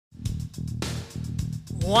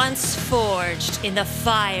Once forged in the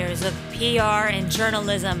fires of PR and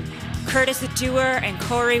journalism, Curtis Dewar and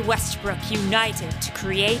Corey Westbrook united to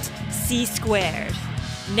create C Squared.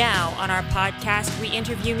 Now, on our podcast, we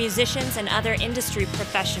interview musicians and other industry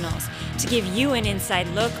professionals to give you an inside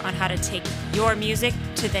look on how to take your music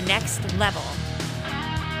to the next level.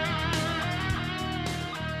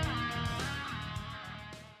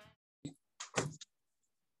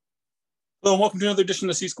 Hello and welcome to another edition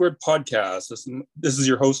of the C Squared podcast. This is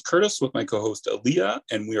your host, Curtis, with my co-host, Aaliyah,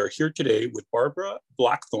 and we are here today with Barbara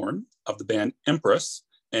Blackthorn of the band Empress,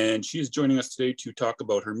 and she is joining us today to talk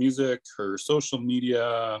about her music, her social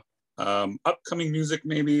media, upcoming music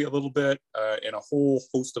maybe a little bit, and a whole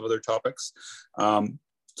host of other topics. Thank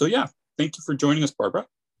you for joining us, Barbara.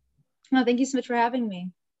 Oh, thank you so much for having me.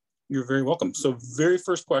 You're very welcome. So very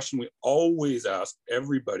first question we always ask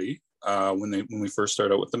everybody when we first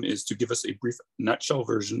start out with them is to give us a brief nutshell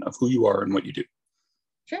version of who you are and what you do.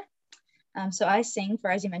 Sure. So I sing for,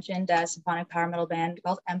 as you mentioned, a symphonic power metal band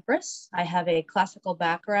called Empress. I have a classical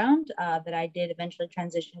background that I did eventually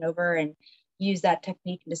transition over and use that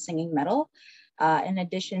technique into singing metal. In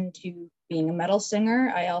addition to being a metal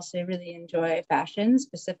singer, I also really enjoy fashion,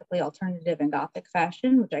 specifically alternative and gothic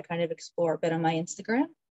fashion, which I kind of explore a bit on my Instagram.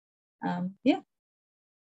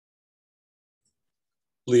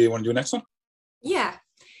 Leah, you want to do the next one? Yeah.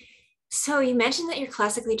 So you mentioned that you're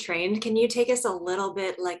classically trained. Can you take us a little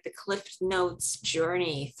bit like the Cliff Notes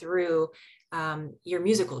journey through your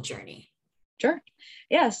musical journey? Sure.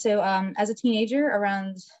 Yeah. So as a teenager,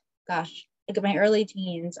 around, like my early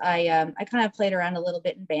teens, I kind of played around a little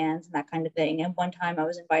bit in bands and that kind of thing. And one time I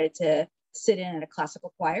was invited to sit in at a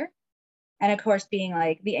classical choir. And of course, being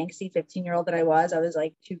like the angsty 15-year-old that I was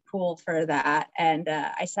like too cool for that. And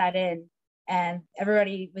I sat in. And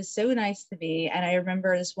everybody was so nice to me. And I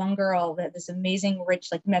remember this one girl that had this amazing, rich,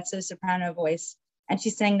 like mezzo soprano voice. And she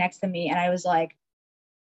sang next to me. And I was like,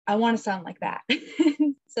 I want to sound like that.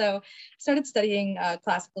 So I started studying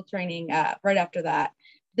classical training right after that.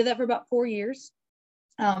 Did that for about 4 years.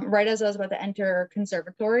 Right as I was about to enter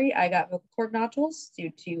conservatory, I got vocal cord nodules due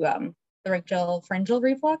to the laryngeal pharyngeal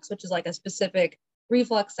reflux, which is like a specific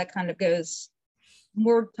reflux that kind of goes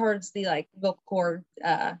more towards the like vocal cord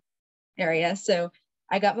area. So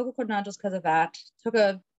I got vocal cord nodules because of that. Took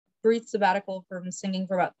a brief sabbatical from singing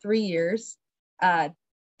for about 3 years.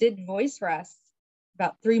 Did voice rest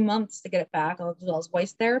about 3 months to get it back, as well as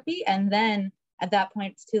voice therapy. And then at that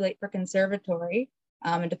point, it's too late for conservatory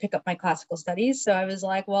and to pick up my classical studies. So I was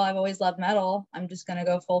like, well, I've always loved metal. I'm just going to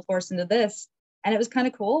go full force into this. And it was kind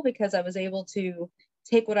of cool because I was able to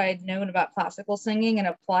take what I had known about classical singing and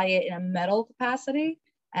apply it in a metal capacity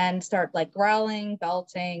and start like growling,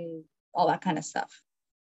 belting, all that kind of stuff.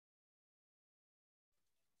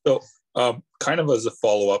 So kind of as a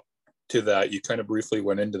follow-up to that, you kind of briefly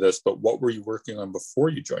went into this, but what were you working on before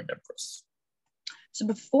you joined Empress? So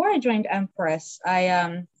before I joined Empress,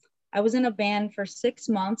 I was in a band for 6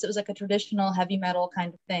 months. It was like a traditional heavy metal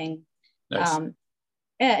kind of thing. Nice.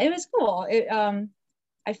 It was cool.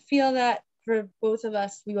 I feel that for both of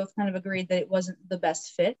us, we both kind of agreed that it wasn't the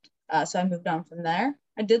best fit. So I moved on from there.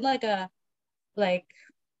 I did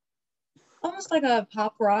almost like a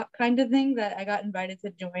pop rock kind of thing that I got invited to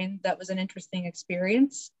join. That was an interesting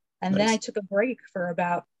experience. And Then I took a break for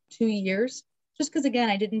about 2 years, just because, again,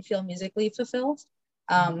 I didn't feel musically fulfilled.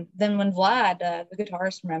 Then when Vlad, the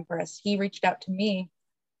guitarist from Empress, he reached out to me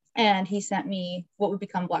and he sent me what would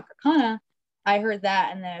become Black Arcana. I heard that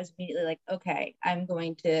and then I was immediately like, okay, I'm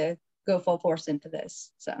going to go full force into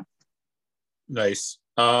this. So. Nice.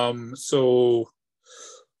 So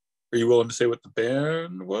are you willing to say what the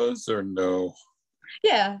band was or no?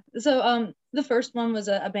 Yeah. So the first one was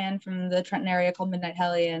a band from the Trenton area called Midnight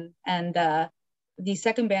Hellion. And the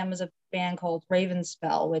second band was a band called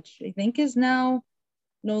Ravenspell, which I think is now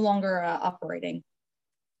no longer operating.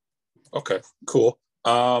 Okay, cool.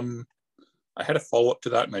 I had a follow-up to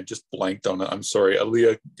that and I just blanked on it. I'm sorry.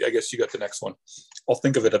 Aaliyah, I guess you got the next one. I'll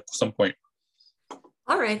think of it at some point.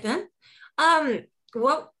 All right then.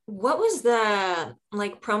 What was the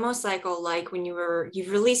like promo cycle like when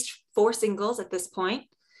you've released 4 singles at this point?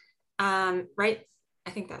 Right? I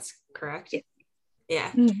think that's correct.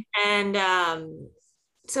 Yeah. Mm-hmm. And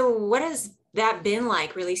so what has that been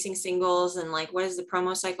like, releasing singles, and like what has the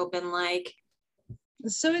promo cycle been like?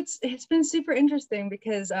 So it's been super interesting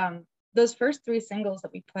because those first 3 singles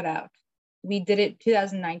that we put out, we did it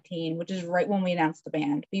 2019, which is right when we announced the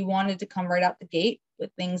band. We wanted to come right out the gate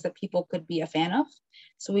with things that people could be a fan of.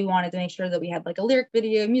 So we wanted to make sure that we had like a lyric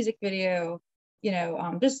video, music video,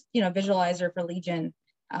 visualizer for Legion.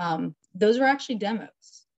 Those were actually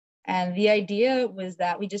demos. And the idea was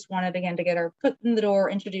that we just wanted, again, to get our foot in the door,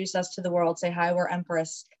 introduce us to the world, say, hi, we're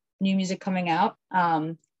Empress, new music coming out.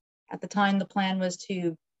 At the time, the plan was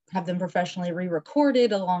to have them professionally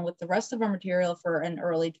re-recorded along with the rest of our material for an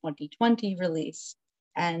early 2020 release.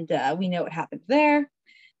 And we know what happened there.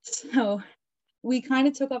 So we kind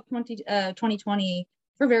of took up 2020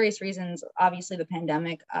 for various reasons. Obviously, the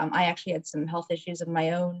pandemic. I actually had some health issues of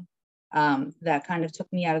my own that kind of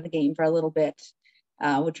took me out of the game for a little bit,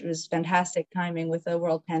 which was fantastic timing with the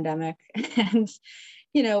world pandemic. And,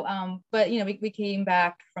 but, we came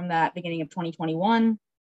back from that beginning of 2021,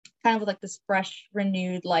 kind of with like this fresh,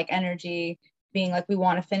 renewed like energy, being like, we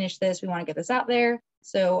want to finish this, we want to get this out there.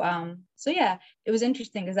 So yeah, it was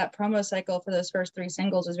interesting because that promo cycle for those first 3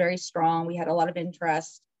 singles was very strong. We had a lot of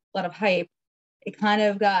interest, a lot of hype. It kind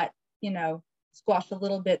of got, squashed a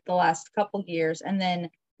little bit the last couple years. And then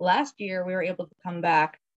last year we were able to come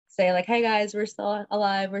back, say like, hey guys, we're still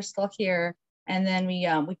alive, we're still here. And then we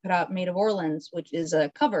put out Maid of Orleans, which is a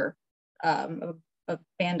cover of a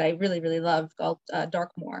band I really, really love called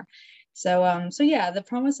Darkmoor. So yeah, the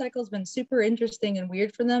promo cycle has been super interesting and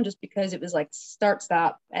weird for them just because it was like start,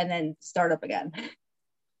 stop, and then start up again.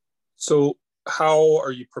 So how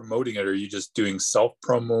are you promoting it? Are you just doing self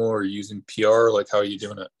promo or using PR? Like, how are you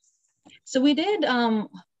doing it? So we did,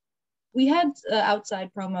 we had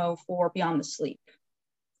outside promo for Beyond the Sleep.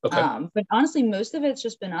 Okay. But honestly, most of it's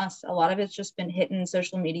just been us. A lot of it's just been hitting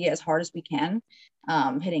social media as hard as we can,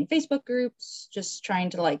 hitting Facebook groups, just trying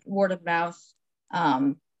to like word of mouth.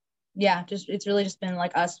 It's really just been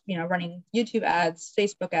like us, running YouTube ads,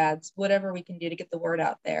 Facebook ads, whatever we can do to get the word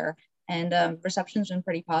out there. And reception's been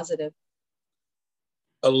pretty positive.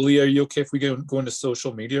 Aaliyah, are you okay if we go into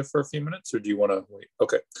social media for a few minutes, or do you want to wait?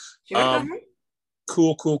 Okay. Sure.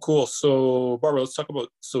 Cool. So Barbara, let's talk about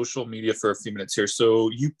social media for a few minutes here. So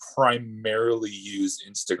you primarily use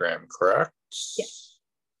Instagram, correct? Yes.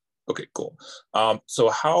 Okay, cool. So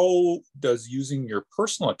how does using your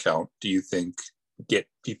personal account, do you think, get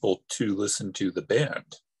people to listen to the band?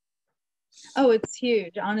 Oh, it's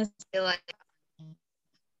huge. Honestly, like,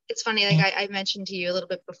 it's funny, like I mentioned to you a little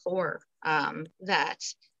bit before that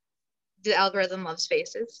the algorithm loves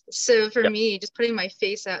faces. So for me, just putting my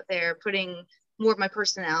face out there, putting more of my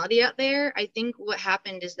personality out there, I think what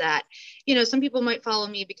happened is that, some people might follow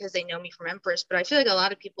me because they know me from Empress, but I feel like a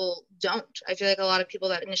lot of people don't. I feel like a lot of people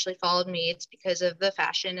that initially followed me, it's because of the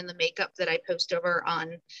fashion and the makeup that I post over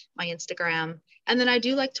on my Instagram. And then I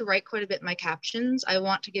do like to write quite a bit in my captions. I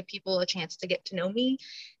want to give people a chance to get to know me.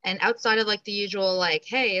 And outside of like the usual, like,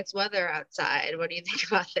 hey, it's weather outside, what do you think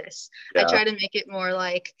about this? I try to make it more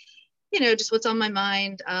like, just what's on my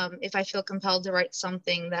mind. If I feel compelled to write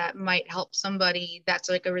something that might help somebody, that's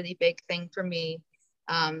like a really big thing for me.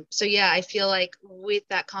 So yeah, I feel like with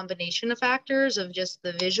that combination of factors of just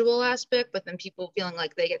the visual aspect, but then people feeling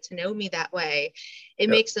like they get to know me that way, it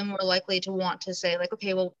makes them more likely to want to say like,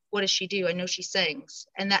 okay, well, what does she do? I know she sings.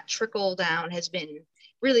 And that trickle down has been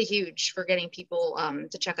really huge for getting people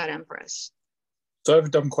to check out Empress. So I have a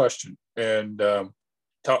dumb question, and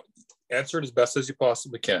answer it as best as you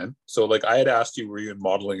possibly can. So like I had asked you, were you in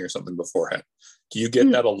modeling or something beforehand? Do you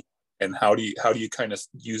get that a lot? And how do you kind of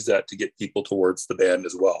use that to get people towards the band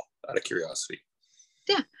as well, out of curiosity?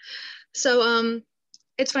 Yeah. So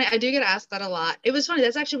it's funny, I do get asked that a lot. It was funny,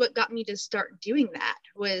 that's actually what got me to start doing that,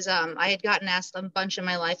 was I had gotten asked a bunch in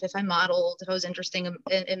my life if I modeled, if I was interested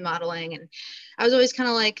in modeling. And I was always kind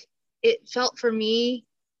of like, it felt for me,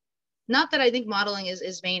 not that I think modeling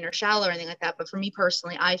is vain or shallow or anything like that, but for me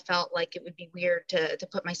personally, I felt like it would be weird to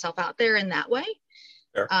put myself out there in that way.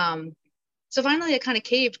 Sure. So finally I kind of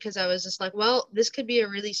caved because I was just like, well, this could be a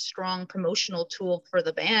really strong promotional tool for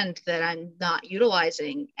the band that I'm not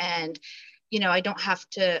utilizing. And, I don't have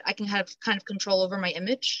to, I can have kind of control over my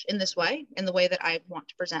image in this way, in the way that I want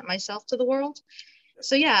to present myself to the world.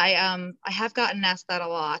 So yeah, I have gotten asked that a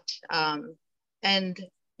lot. And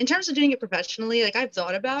in terms of doing it professionally, like I've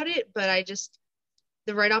thought about it, but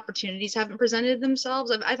the right opportunities haven't presented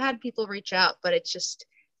themselves. I've had people reach out, but it's just,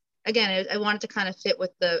 again, I wanted to kind of fit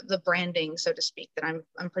with the branding, so to speak, that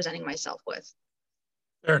I'm presenting myself with.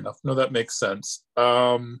 Fair enough. No, that makes sense.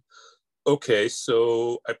 Okay,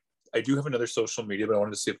 so I do have another social media, but I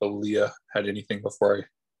wanted to see if Aaliyah had anything before I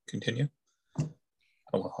continue. I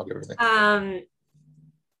don't want to hog everything.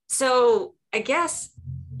 So I guess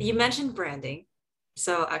you mentioned branding,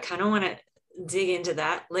 so I kind of want to dig into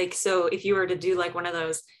that. Like, so if you were to do like one of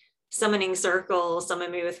those summoning circles, summon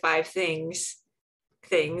me with 5 things,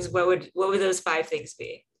 what would those 5 things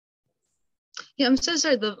be? Yeah, I'm so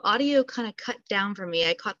sorry, the audio kind of cut down for me.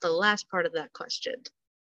 I caught the last part of that question.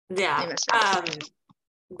 Yeah.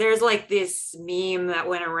 there's like this meme that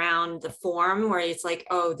went around the forum where it's like,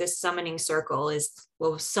 oh, this summoning circle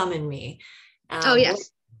will summon me. Oh,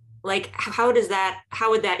 yes. Like, how would that,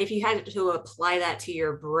 if you had to apply that to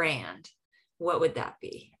your brand, what would that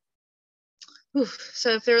be? Oof.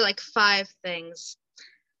 So if there were like 5 things,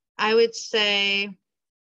 I would say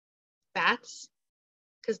bats,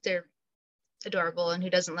 because they're adorable, and who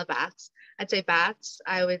doesn't love bats? I'd say bats.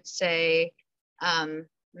 I would say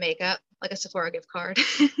makeup, like a Sephora gift card.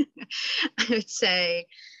 I would say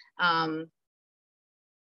that's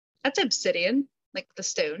obsidian, like the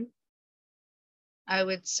stone. I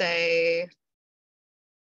would say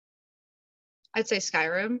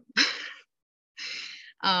Skyrim.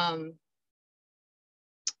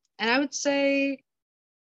 And I would say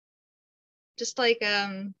just like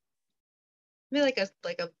maybe like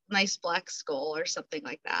a nice black skull or something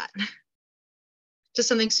like that. Just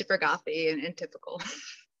something super gothy and typical.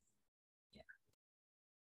 Yeah.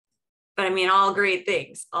 But I mean, all great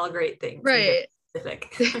things. Right.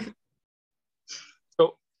 Specific.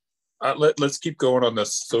 So let's keep going on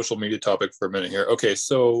this social media topic for a minute here. Okay,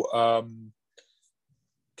 so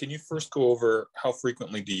can you first go over how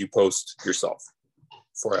frequently do you post yourself?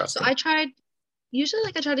 For asking. So I try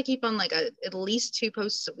to keep on like at least 2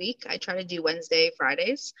 posts a week. I try to do Wednesday,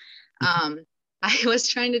 Fridays. I was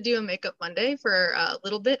trying to do a makeup Monday for a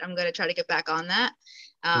little bit. I'm going to try to get back on that.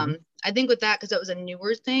 I think with that, because that was a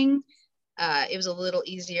newer thing, it was a little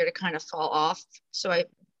easier to kind of fall off. So I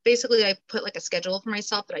put like a schedule for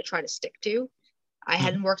myself that I try to stick to. I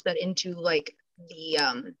hadn't worked that into like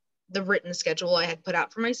the written schedule I had put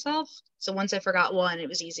out for myself. So once I forgot one, it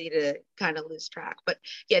was easy to kind of lose track. But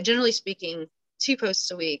yeah, generally speaking, 2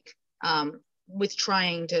 posts a week, with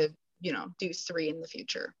trying to, do 3 in the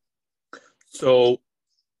future. So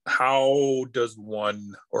how does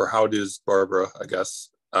Barbara, I guess,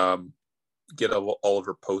 get all of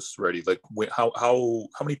her posts ready? Like how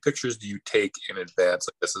many pictures do you take in advance?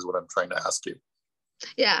 Like, this is what I'm trying to ask you.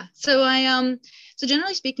 Yeah. So so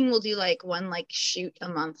generally speaking, we'll do like one like shoot a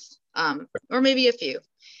month, or maybe a few.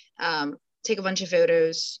 Take a bunch of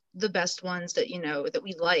photos. The best ones that, that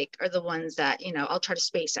we like are the ones that, I'll try to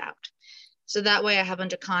space out. So that way I have a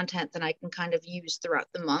bunch of content that I can kind of use throughout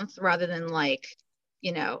the month, rather than like,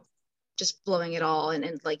 just blowing it all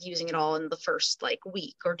and like using it all in the first like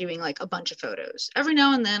week, or doing like a bunch of photos. Every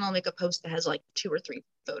now and then I'll make a post that has like 2 or 3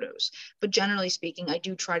 photos, but generally speaking, I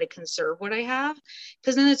do try to conserve what I have,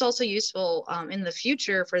 because then it's also useful in the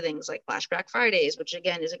future for things like Flashback Fridays, which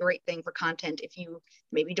again is a great thing for content if you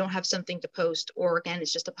maybe don't have something to post, or again,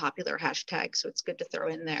 it's just a popular hashtag, so it's good to throw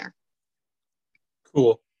in there.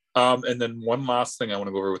 Cool. And then one last thing I want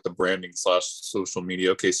to go over with the branding / social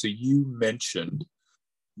media. Okay, so you mentioned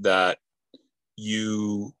that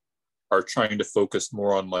you are trying to focus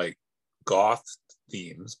more on like goth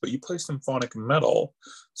themes, but you play symphonic metal.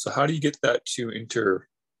 So how do you get that to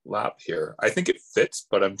interlap here? I think it fits,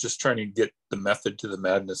 but I'm just trying to get the method to the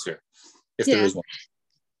madness here, if there is one.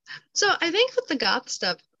 So I think with the goth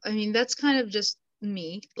stuff, I mean, that's kind of just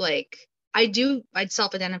me. Like I'd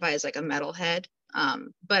self-identify as like a metalhead.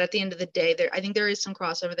 But at the end of the day, I think there is some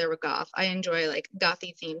crossover there with goth. I enjoy like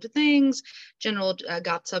gothy themed things, general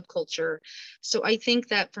goth subculture. So I think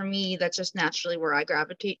that for me, that's just naturally where I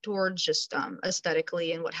gravitate towards, just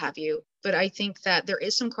aesthetically and what have you. But I think that there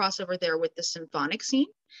is some crossover there with the symphonic scene.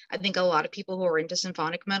 I think a lot of people who are into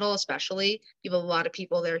symphonic metal, especially, you have a lot of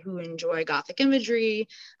people there who enjoy gothic imagery,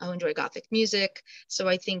 who enjoy gothic music. So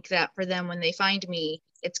I think that for them, when they find me,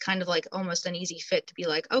 it's kind of like almost an easy fit to be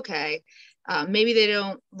like, okay, maybe they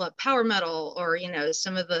don't love power metal or,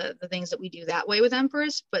 some of the things that we do that way with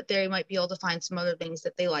Empress, but they might be able to find some other things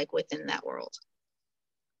that they like within that world.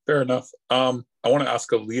 Fair enough. I want to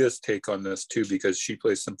ask Aaliyah's take on this too, because she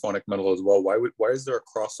plays symphonic metal as well. Why is there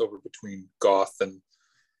a crossover between goth and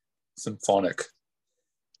symphonic?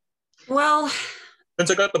 Well,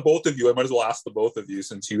 since I got the both of you, I might as well ask the both of you,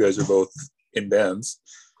 since you guys are both in bands.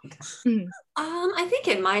 I think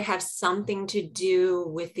it might have something to do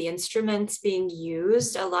with the instruments being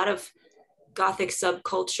used. A lot of Gothic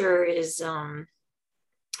subculture is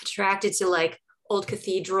attracted to like old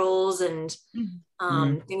cathedrals and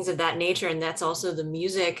things of that nature, and that's also the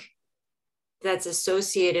music that's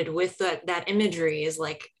associated with that imagery is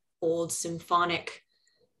like old symphonic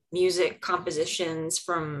music compositions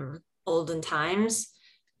from olden times.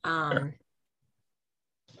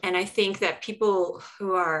 And I think that people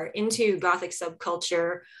who are into Gothic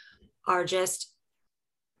subculture are just,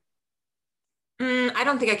 I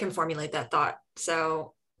don't think I can formulate that thought.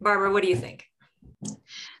 So Barbara, what do you think?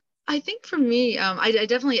 I think for me, I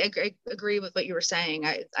definitely agree with what you were saying.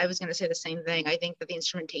 I was going to say the same thing. I think that the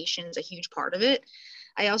instrumentation is a huge part of it.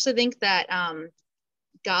 I also think that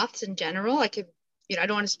goths in general, I could, I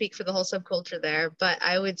don't want to speak for the whole subculture there, but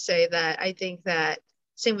I would say that I think that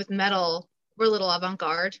same with metal, we're a little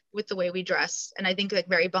avant-garde with the way we dress. And I think like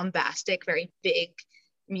very bombastic, very big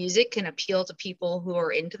music can appeal to people who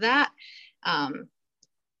are into that.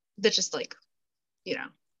 That's just like,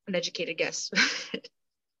 an educated guess.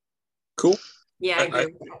 Cool. Yeah, I agree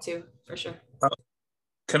with that too, for sure.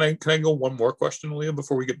 Can I go one more question, Leah,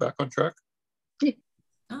 before we get back on track?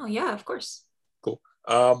 Oh yeah, of course. Cool.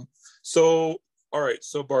 So all right,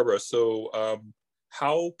 so Barbara,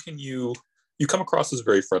 how can you come across as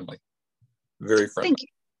very friendly? Very friendly. Thank you.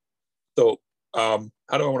 So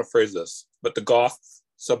how do I want to phrase this? But the goth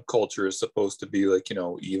subculture is supposed to be like,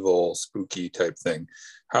 evil, spooky type thing.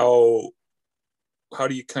 How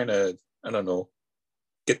do you kind of, I don't know,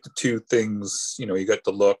 get the two things, you got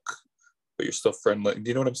the look, but you're still friendly. Do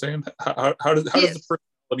you know what I'm saying? How does the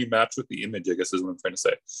personality match with the image, I guess is what I'm trying to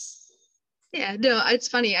say. Yeah, no, it's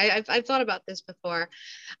funny. I've thought about this before.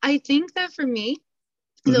 I think that for me,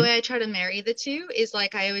 the way I try to marry the two is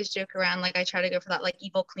like, I always joke around, like I try to go for that like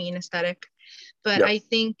evil queen aesthetic. But I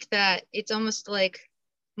think that it's almost like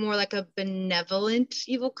more like a benevolent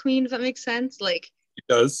evil queen, if that makes sense. Like it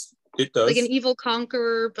does. Like an evil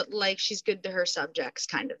conqueror, but like she's good to her subjects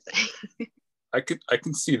kind of thing. I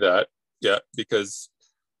can see that. Yeah, because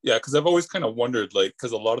I've always kind of wondered, like,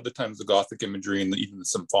 because a lot of the times the Gothic imagery and even the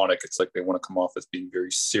symphonic, it's like they want to come off as being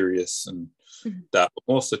very serious and that,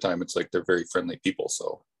 but most of the time it's like they're very friendly people.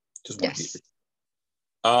 So just want to keep it.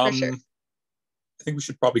 For sure. I think we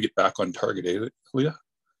should probably get back on target, Leah?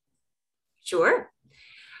 Sure.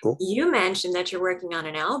 Cool. You mentioned that you're working on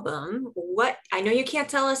an album. I know you can't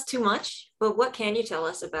tell us too much, but what can you tell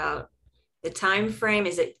us about the time frame?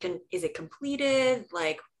 Is it completed?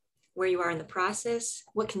 Like where you are in the process?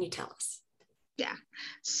 What can you tell us? Yeah.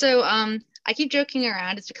 So I keep joking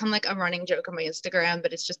around. It's become like a running joke on my Instagram,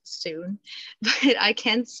 but it's just soon. But I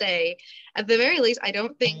can say, at the very least, I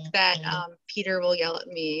don't think that Peter will yell at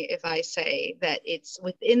me if I say that it's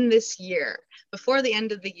within this year. Before the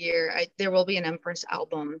end of the year, there will be an Empress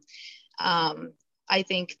album. I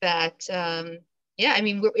think that,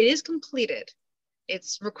 it is completed.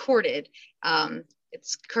 It's recorded.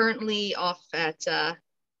 It's currently off at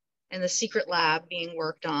in the secret lab being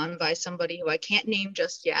worked on by somebody who I can't name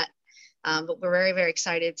just yet. But we're very, very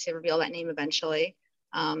excited to reveal that name eventually.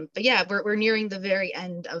 But yeah, we're nearing the very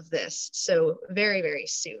end of this. So very, very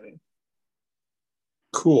soon.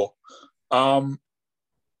 Cool.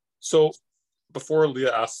 So before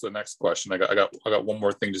Leah asks the next question, I got one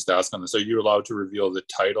more thing just to ask on this. Are you allowed to reveal the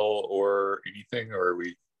title or anything, or are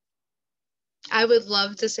we? I would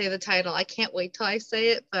love to say the title. I can't wait till I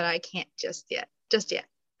say it, but I can't just yet.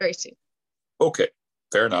 Very soon. Okay,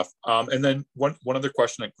 fair enough. And then one other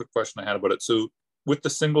question, a quick question I had about it. So with the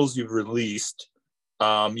singles you've released,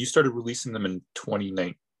 you started releasing them in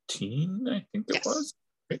 2019, I think it was.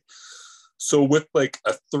 Okay. So with like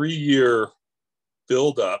a 3-year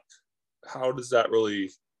build up, how does that really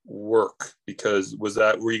work? Because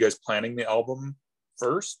were you guys planning the album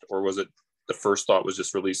first, or was it the first thought was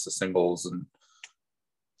just release the singles and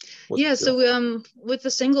so with the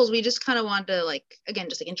singles, we just kind of wanted to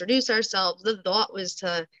just introduce ourselves. The thought was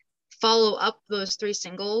to follow up those 3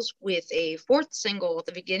 singles with a 4th single at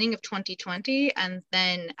the beginning of 2020 and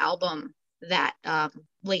then album that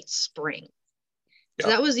late spring. So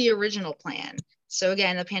that was the original plan. So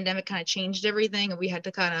again, the pandemic kind of changed everything and we had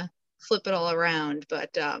to kind of flip it all around.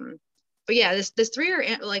 But yeah, this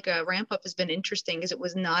 3-year ramp up has been interesting because it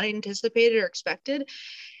was not anticipated or expected.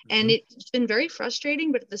 And it's been very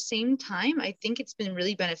frustrating, but at the same time, I think it's been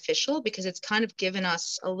really beneficial because it's kind of given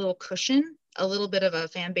us a little cushion, a little bit of a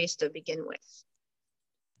fan base to begin with.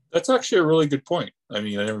 That's actually a really good point. I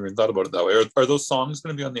mean, I never even thought about it that way. Are those songs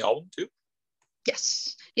going to be on the album too?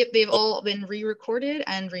 Yes. Yep. They've all been re-recorded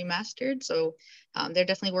and remastered. So they're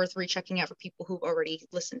definitely worth rechecking out for people who've already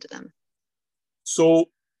listened to them. So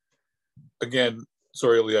again,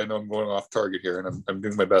 sorry, Leah, I know I'm going off target here and I'm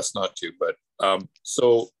doing my best not to, but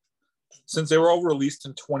so since they were all released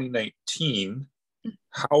in 2019,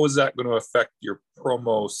 how is that going to affect your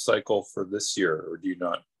promo cycle for this year, or do you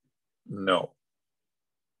not know?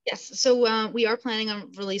 Yes, so we are planning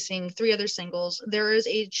on releasing 3 other singles. There is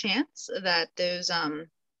a chance that those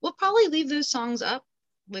we'll probably leave those songs up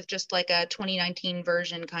with just like a 2019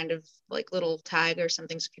 version, kind of like little tag or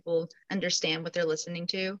something so people understand what they're listening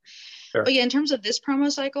to. Sure. But yeah, in terms of this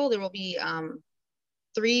promo cycle, there will be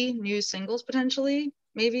 3 new singles potentially,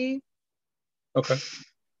 maybe. Okay.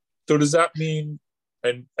 So does that mean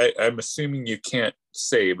And I'm assuming you can't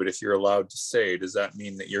say, but if you're allowed to say, does that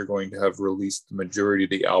mean that you're going to have released the majority of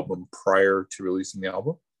the album prior to releasing the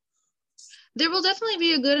album? There will definitely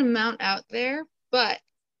be a good amount out there, but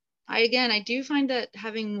I do find that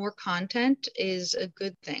having more content is a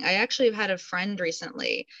good thing. I actually have had a friend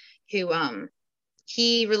recently who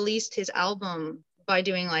he released his album by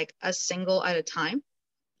doing like a single at a time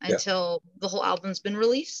until the whole album's been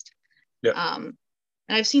released. Yeah. And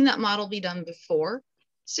I've seen that model be done before.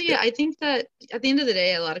 So yeah, I think that at the end of the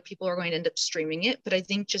day, a lot of people are going to end up streaming it, but I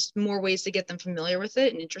think just more ways to get them familiar with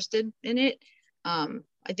it and interested in it,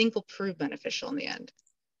 I think will prove beneficial in the end.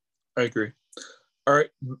 I agree. All right,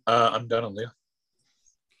 I'm done, Aaliyah.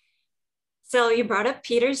 So you brought up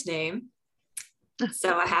Peter's name.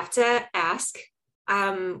 So I have to ask,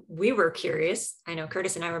 we were curious, I know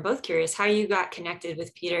Curtis and I were both curious, how you got connected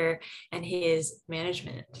with Peter and his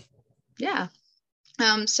management. Yeah.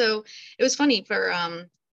 So it was funny for,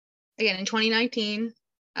 again, in 2019,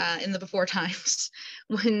 in the before times,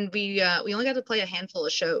 when we only got to play a handful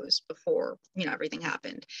of shows before, everything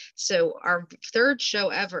happened. So our third show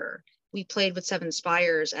ever, we played with Seven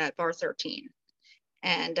Spires at Bar 13.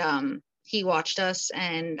 And he watched us,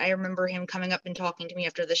 and I remember him coming up and talking to me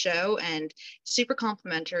after the show, and super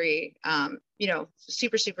complimentary,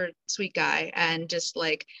 super, super sweet guy, and just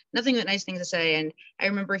like nothing but nice things to say. And I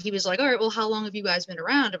remember he was like, all right, well, how long have you guys been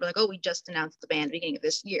around? And we're like, oh, we just announced the band at the beginning of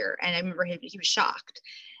this year. And I remember he was shocked.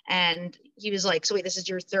 And he was like, so wait, this is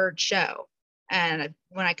your third show? And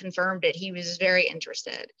when I confirmed it, he was very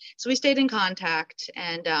interested. So we stayed in contact,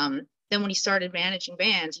 and then when he started managing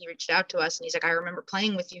bands, he reached out to us and he's like, I remember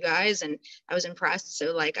playing with you guys and I was impressed.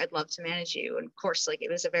 So like, I'd love to manage you. And of course, like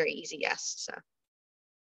it was a very easy yes. So.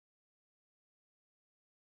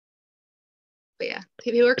 But yeah,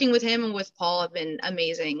 working with him and with Paul have been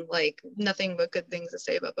amazing. Like nothing but good things to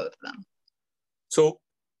say about both of them. So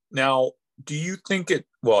now, do you think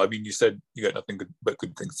you said you got nothing but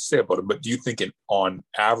good things to say about him, but do you think on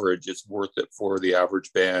average, it's worth it for the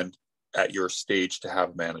average band at your stage to have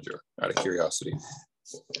a manager, out of curiosity?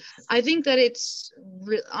 I think that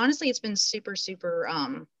honestly, it's been super, super,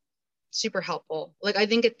 super helpful. Like, I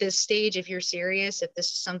think at this stage, if you're serious, if this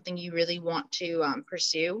is something you really want to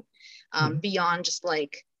pursue beyond just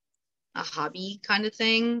like a hobby kind of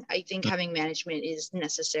thing, I think having management is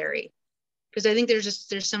necessary. Because I think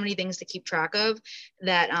there's so many things to keep track of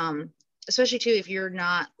that, especially too, if you're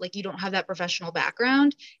not like, you don't have that professional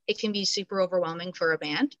background, it can be super overwhelming for a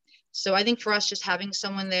band. So I think for us, just having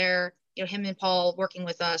someone there, him and Paul working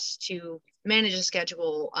with us to manage a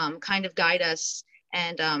schedule, kind of guide us,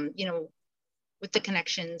 and, with the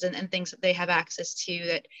connections and things that they have access to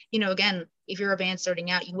that, again, if you're a band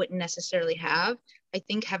starting out, you wouldn't necessarily have. I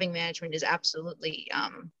think having management is absolutely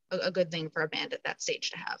a good thing for a band at that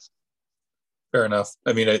stage to have. Fair enough.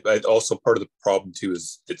 I mean, I also, part of the problem too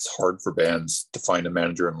is it's hard for bands to find a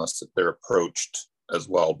manager unless they're approached as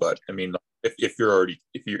well. But I mean, if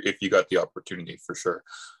you got the opportunity, for sure.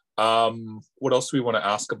 What else do we want to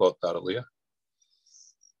ask about that, Aaliyah?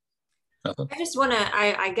 Nothing? I just want to,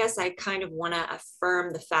 I guess I kind of want to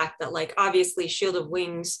affirm the fact that, like, obviously Shield of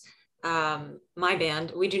Wings, my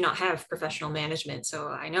band, we do not have professional management. So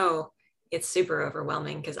I know it's super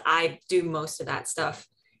overwhelming because I do most of that stuff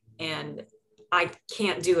and I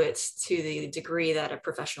can't do it to the degree that a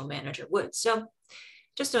professional manager would. So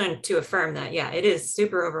just wanted to affirm that, yeah, it is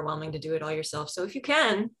super overwhelming to do it all yourself. So if you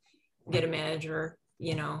can get a manager,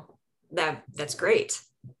 that's great.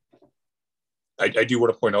 I do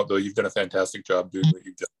want to point out, though, you've done a fantastic job doing what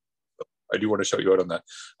you've done. I do want to shout you out on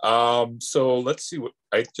that. So let's see what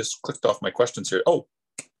I just clicked off my questions here. Oh,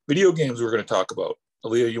 video games we're going to talk about.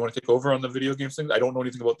 Aaliyah, you want to take over on the video games thing? I don't know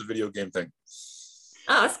anything about the video game thing.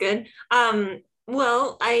 Oh, that's good.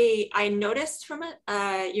 Well, I noticed from it,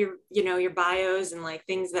 your bios and like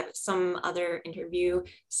things that some other interview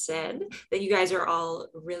said that you guys are all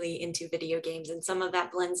really into video games, and some of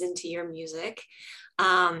that blends into your music.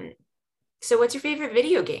 So what's your favorite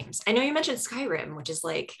video games? I know you mentioned Skyrim, which is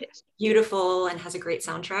like beautiful and has a great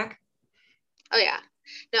soundtrack. Oh yeah.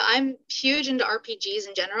 No, I'm huge into RPGs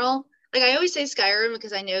in general. Like I always say Skyrim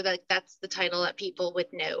because I know that that's the title that people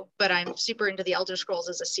would know, but I'm super into the Elder Scrolls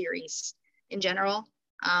as a series in general.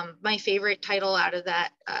 My favorite title out of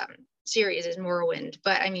that series is Morrowind,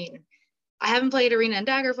 but I mean, I haven't played Arena and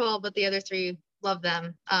Daggerfall, but the other three, love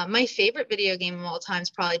them. My favorite video game of all time is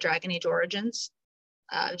probably Dragon Age Origins.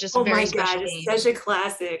 Just oh a very my special God, game. it's such a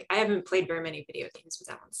classic. I haven't played very many video games, but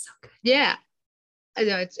that one's so good. Yeah, I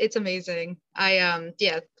know it's amazing. I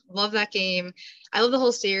love that game. I love the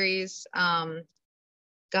whole series.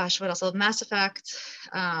 Gosh, what else? I love Mass Effect.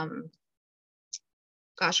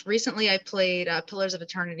 gosh, recently I played Pillars of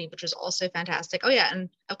Eternity, which was also fantastic. Oh yeah, and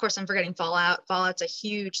of course I'm forgetting Fallout. Fallout's a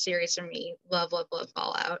huge series for me. Love, love, love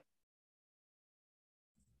Fallout.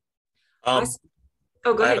 Awesome.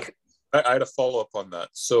 Oh, go ahead. I had a follow-up on that.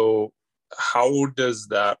 So how does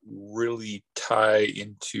that really tie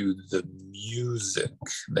into the music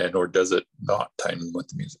then, or does it not tie in with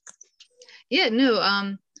the music? Yeah,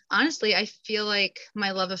 no, honestly, I feel like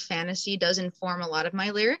my love of fantasy does inform a lot of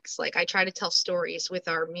my lyrics. Like I try to tell stories with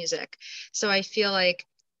our music. So I feel like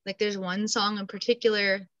there's one song in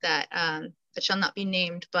particular that that shall not be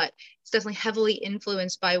named, but it's definitely heavily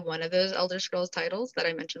influenced by one of those Elder Scrolls titles that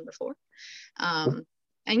I mentioned before. And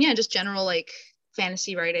yeah, just general like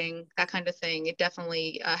fantasy writing, that kind of thing. It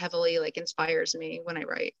definitely heavily like inspires me when I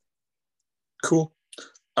write. Cool.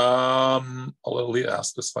 I'll let Leah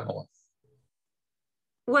ask this final one.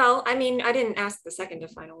 Well, I mean, I didn't ask the second to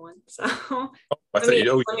final one, so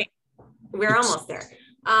we're almost there.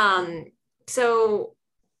 So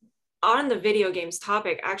on the video games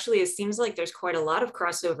topic, actually, it seems like there's quite a lot of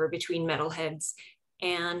crossover between metalheads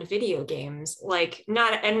and video games. Like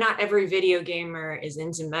not every video gamer is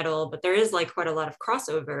into metal, but there is like quite a lot of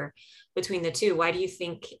crossover between the two. Why do you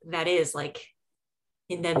think that is? Like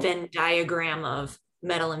in the Venn diagram of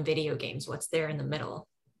metal and video games, what's there in the middle?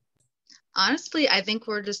 Honestly, I think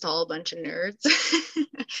we're just all a bunch of nerds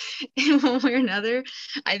in one way or another.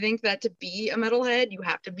 I think that to be a metalhead, you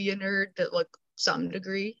have to be a nerd to like some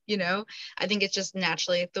degree, you know. I think it's just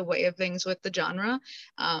naturally the way of things with the genre.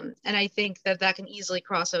 And I think that can easily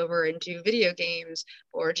cross over into video games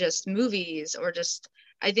or just movies or just,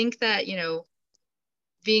 I think that, you know,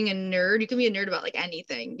 being a nerd, you can be a nerd about like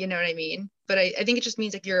anything, you know what I mean? But I think it just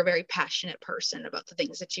means like you're a very passionate person about the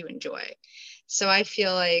things that you enjoy. So I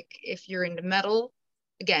feel like if you're into metal,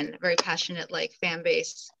 again, very passionate like fan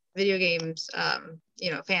base. Video games,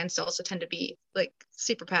 you know, fans also tend to be like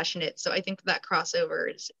super passionate. So I think that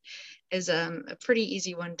crossover is a pretty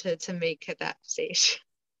easy one to make at that stage.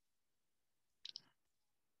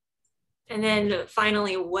 And then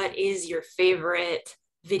finally, what is your favorite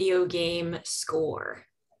video game score?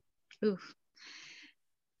 Ooh.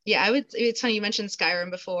 Yeah, it's funny you mentioned Skyrim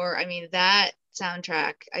before. I mean, that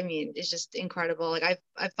soundtrack, I mean, it's just incredible. Like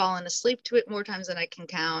I've fallen asleep to it more times than I can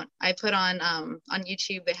count. I put on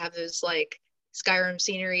YouTube, they have those like Skyrim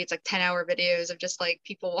scenery. It's like 10-hour videos of just like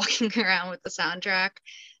people walking around with the soundtrack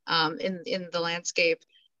in the landscape.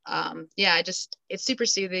 Yeah, it's super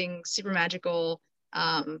soothing, super magical.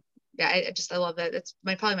 Yeah, I love that. It's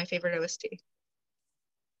probably my favorite OST.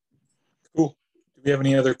 Cool. Do we have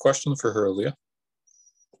any other questions for her, Leah?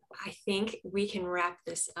 I think we can wrap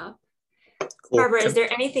this up. Cool. Barbara, is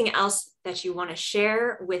there anything else that you want to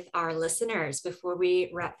share with our listeners before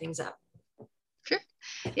we wrap things up? Sure.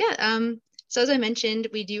 Yeah. So as I mentioned,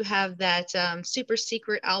 we do have that super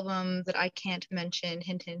secret album that I can't mention,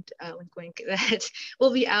 hint, hint, wink, wink, that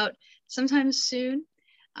will be out sometime soon.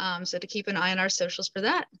 So to keep an eye on our socials for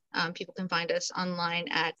that. People can find us online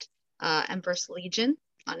at Empress Legion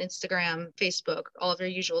on Instagram, Facebook, all of your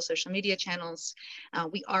usual social media channels.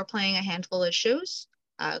 We are playing a handful of shows.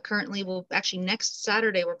 Currently, next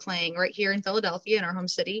Saturday, we're playing right here in Philadelphia in our home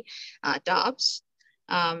city, Dobbs.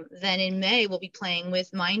 Then in May, we'll be playing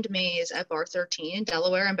with Mind Maze at Bar 13 in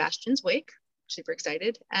Delaware and Bastion's Wake. Super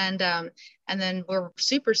excited. And then we're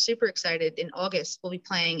super, super excited. In August, we'll be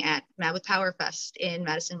playing at Mad with Power Fest in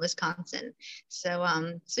Madison, Wisconsin. So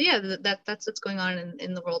yeah, that's what's going on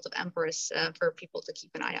in the world of Empress for people to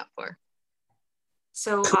keep an eye out for.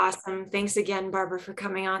 So awesome. Thanks again, Barbara, for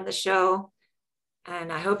coming on the show.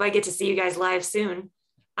 And I hope I get to see you guys live soon.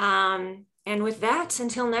 And with that,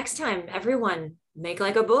 until next time, everyone, make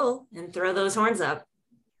like a bull and throw those horns up.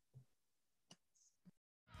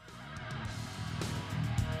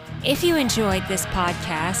 If you enjoyed this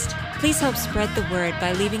podcast, please help spread the word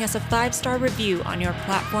by leaving us a 5-star review on your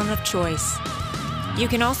platform of choice. You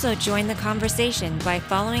can also join the conversation by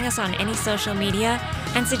following us on any social media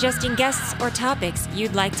and suggesting guests or topics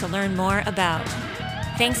you'd like to learn more about.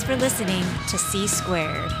 Thanks for listening to C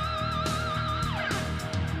Squared.